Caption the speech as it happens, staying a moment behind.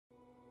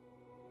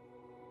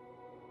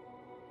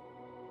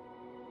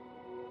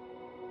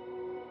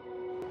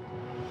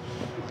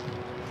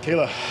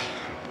Kayla,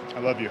 I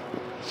love you.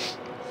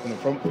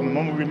 From the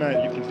moment we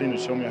met, you continue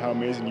to show me how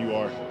amazing you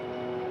are.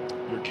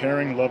 You're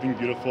caring, loving,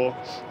 beautiful,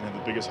 and have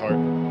the biggest heart.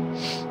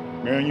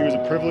 Marrying you is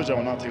a privilege I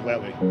will not take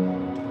lightly.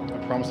 I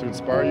promise to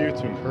inspire you,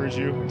 to encourage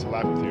you, and to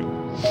laugh with you.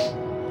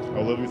 I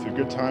will love you through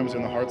good times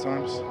and the hard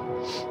times.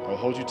 I will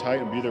hold you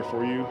tight and be there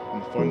for you on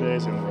the fun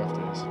days and the rough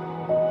days.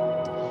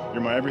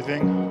 You're my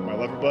everything, my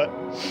lover butt,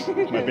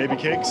 my baby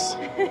cakes,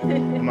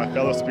 and my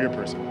fellow spirit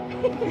person.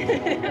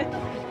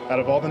 Out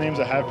of all the names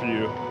I have for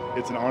you,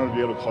 it's an honor to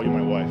be able to call you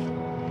my wife.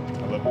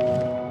 I love you.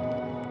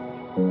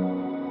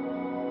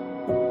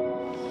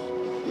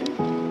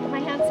 My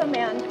handsome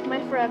man, my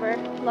forever,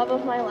 love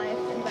of my life,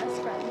 and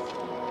best friend.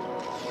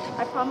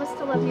 I promise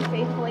to love you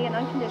faithfully and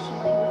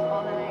unconditionally with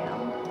all that I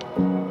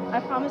am. I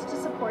promise to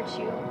support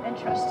you and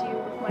trust you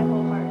with my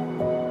whole heart. I'm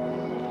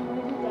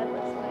going to be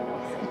deadlifts, but I know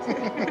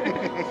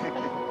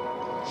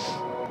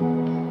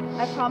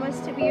I promise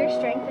to be your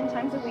strength in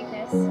times of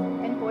weakness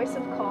and voice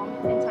of calm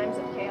in times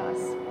of chaos.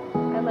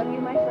 I love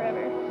you, my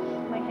forever,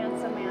 my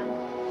handsome man,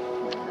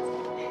 my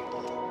husband.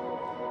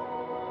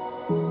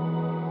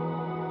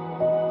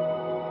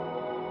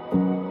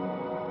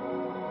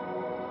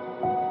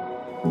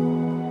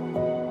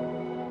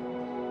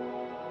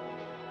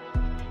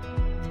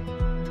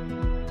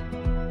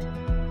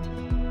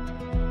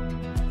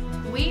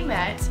 We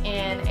met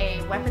in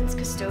a weapons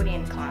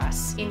custodian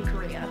class in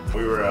Korea.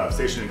 We were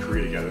stationed in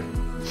Korea together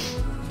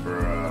for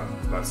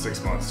about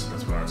 6 months.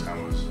 That's when our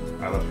time was.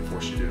 I left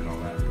before she did and all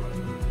that. But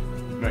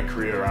we met in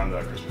Korea around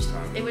Christmas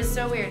time. It was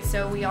so weird.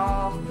 So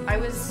I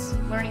was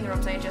learning the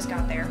ropes. I had just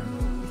got there.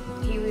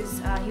 He was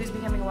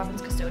becoming a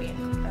weapons custodian,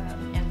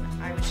 and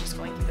I was just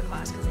going through the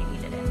class because I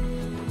needed it.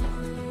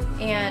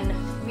 And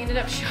we ended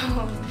up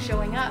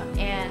showing up,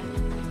 and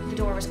the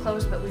door was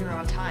closed, but we were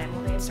on time.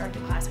 Well, they had started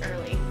the class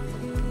early.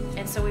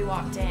 And so we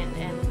walked in,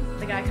 and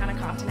the guy kind of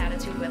copped an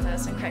attitude with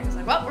us, and Craig was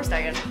like, well, we're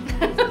staying.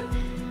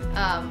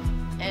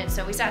 And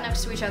so we sat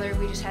next to each other,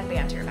 we just had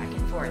banter back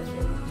and forth,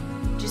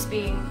 and just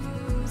being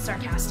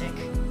sarcastic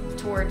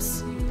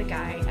towards the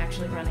guy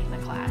actually running the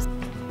class.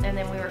 And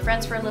then we were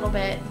friends for a little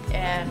bit,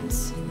 and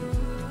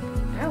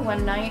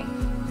one night,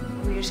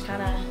 we just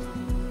kind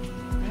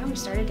of, we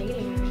started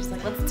dating. We were just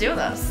like, let's do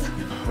this.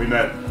 We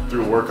met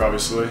through work,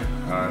 obviously,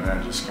 and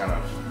then just kind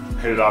of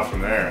hit it off from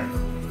there.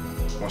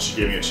 Once she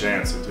gave me a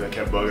chance, I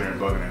kept bugging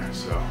her,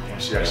 so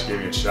once she actually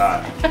gave me a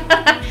shot.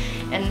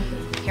 And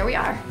here we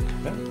are.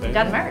 We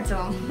got married,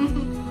 so.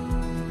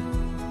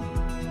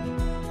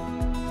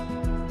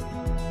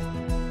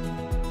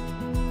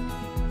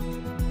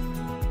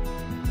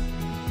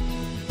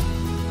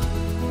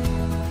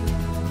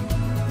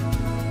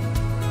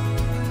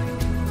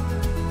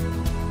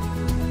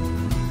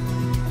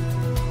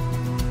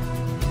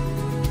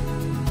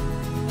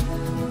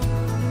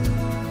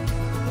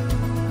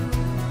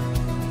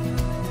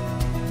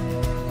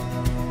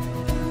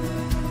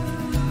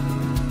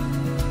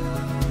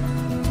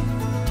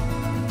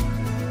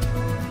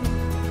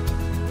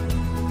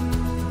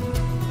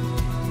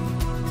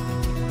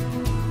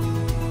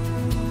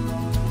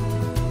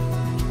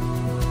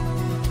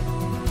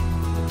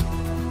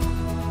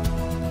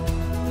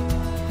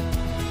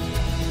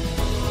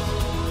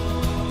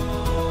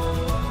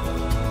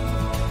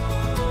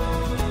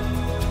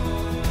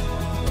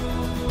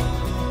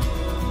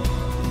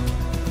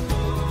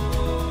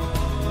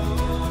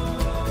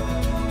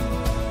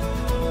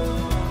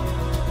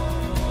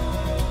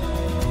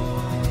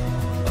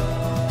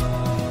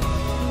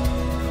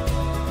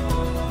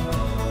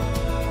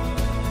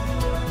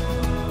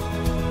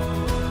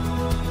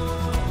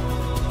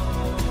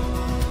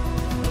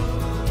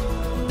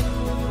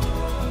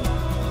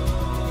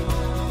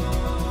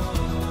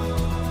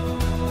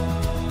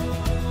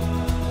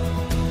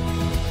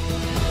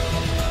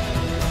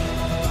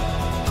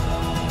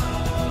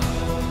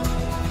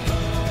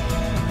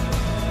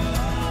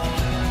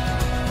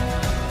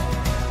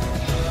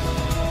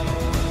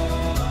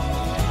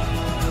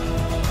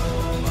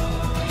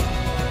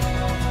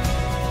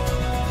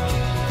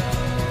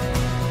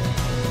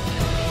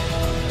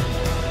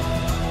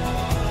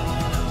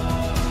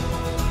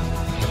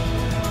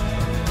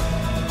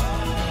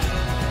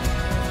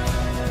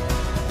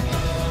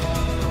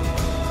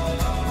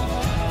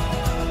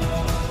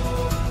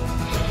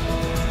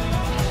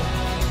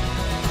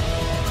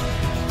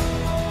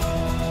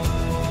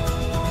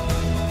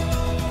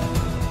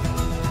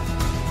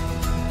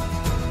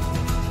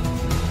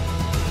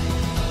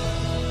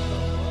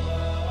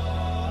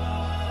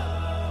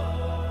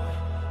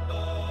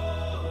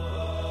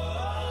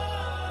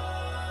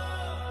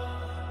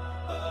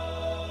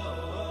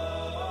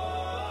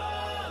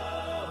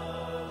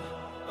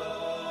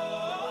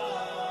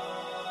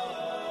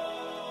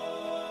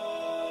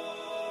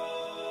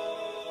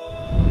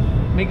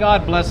 May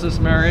God bless this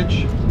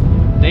marriage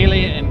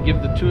daily and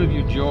give the two of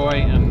you joy,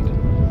 and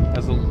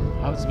as a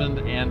husband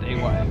and a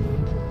wife,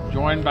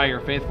 joined by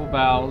your faithful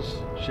vows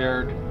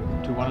shared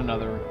to one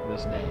another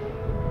this day.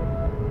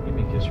 Give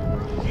me a kiss, your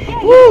brother.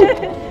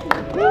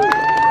 Woo!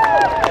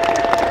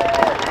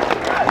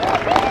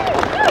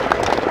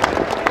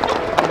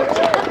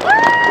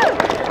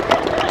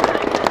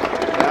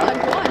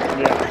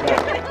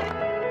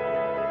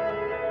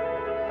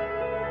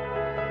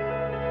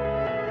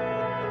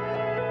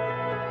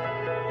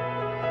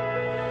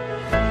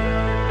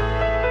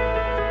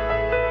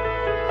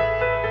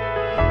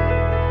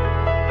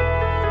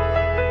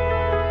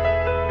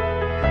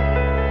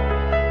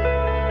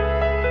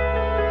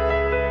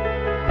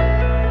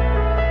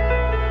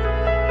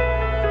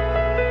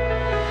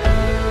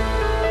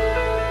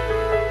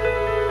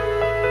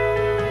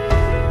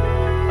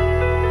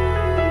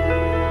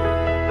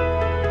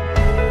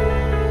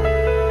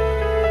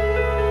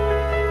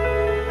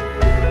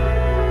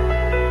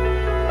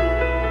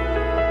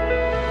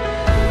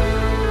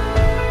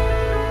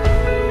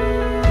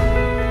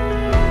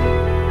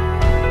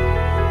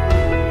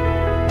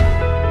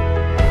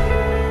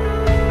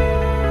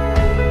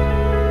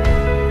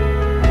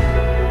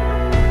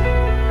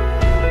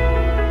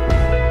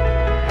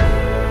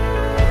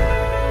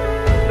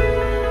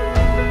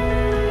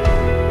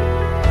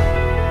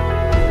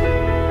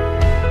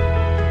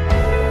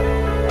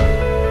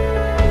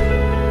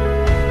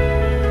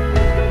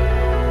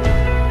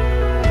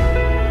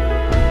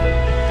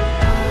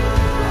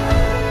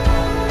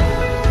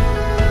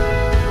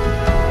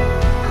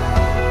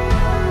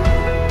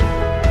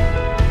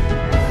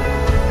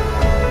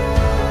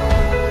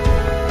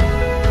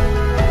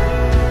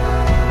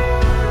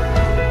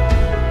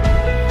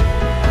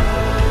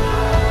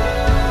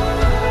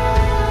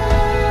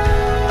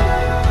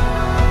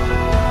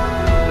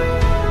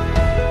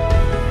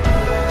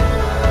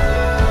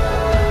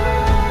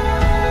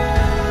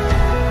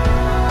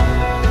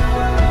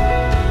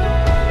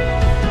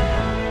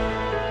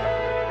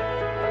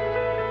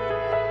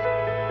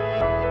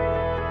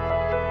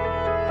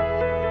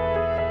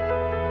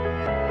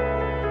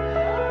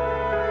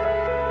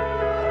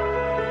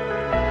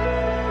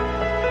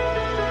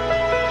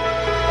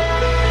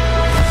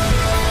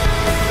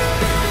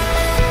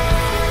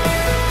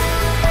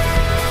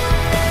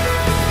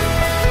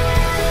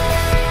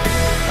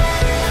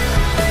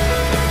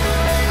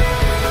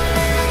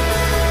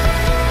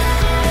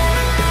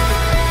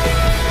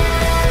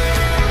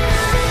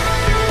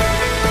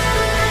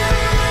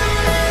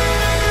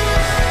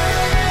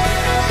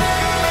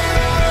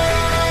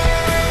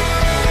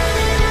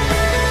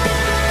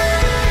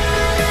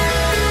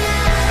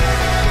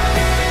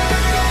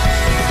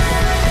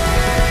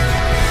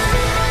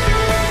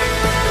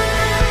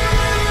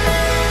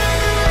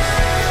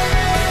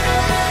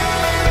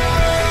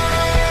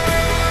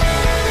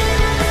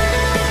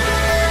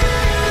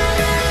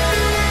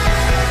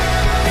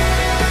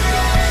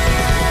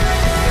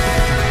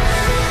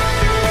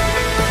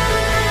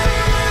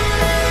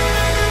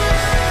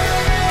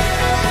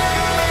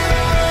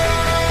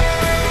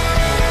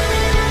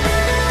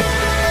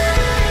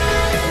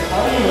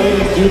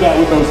 do that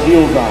with those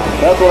heels on?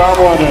 That's what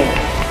I'm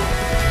wondering.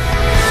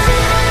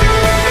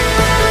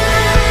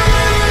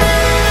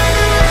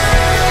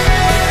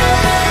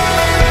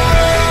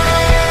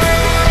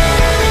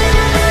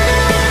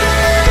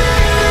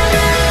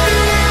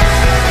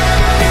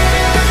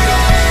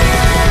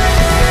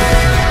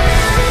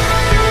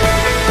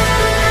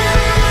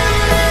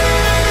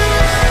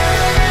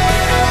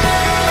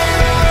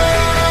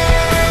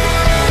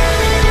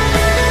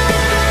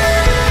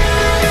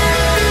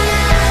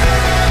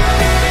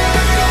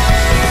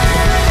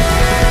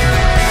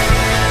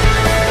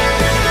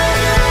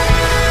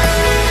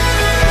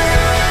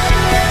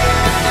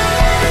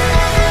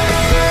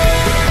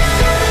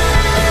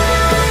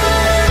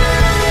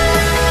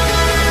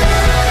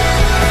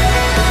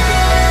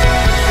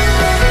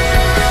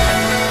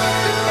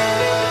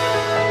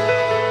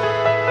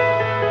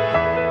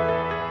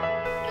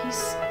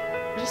 He's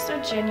just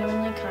a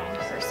genuinely kind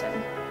person.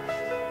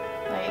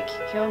 Like,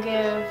 he'll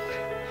give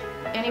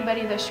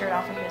anybody the shirt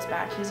off of his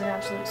back. He's an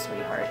absolute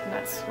sweetheart, and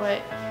that's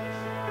what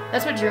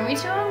drew me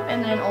to him,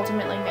 and then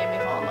ultimately made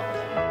me fall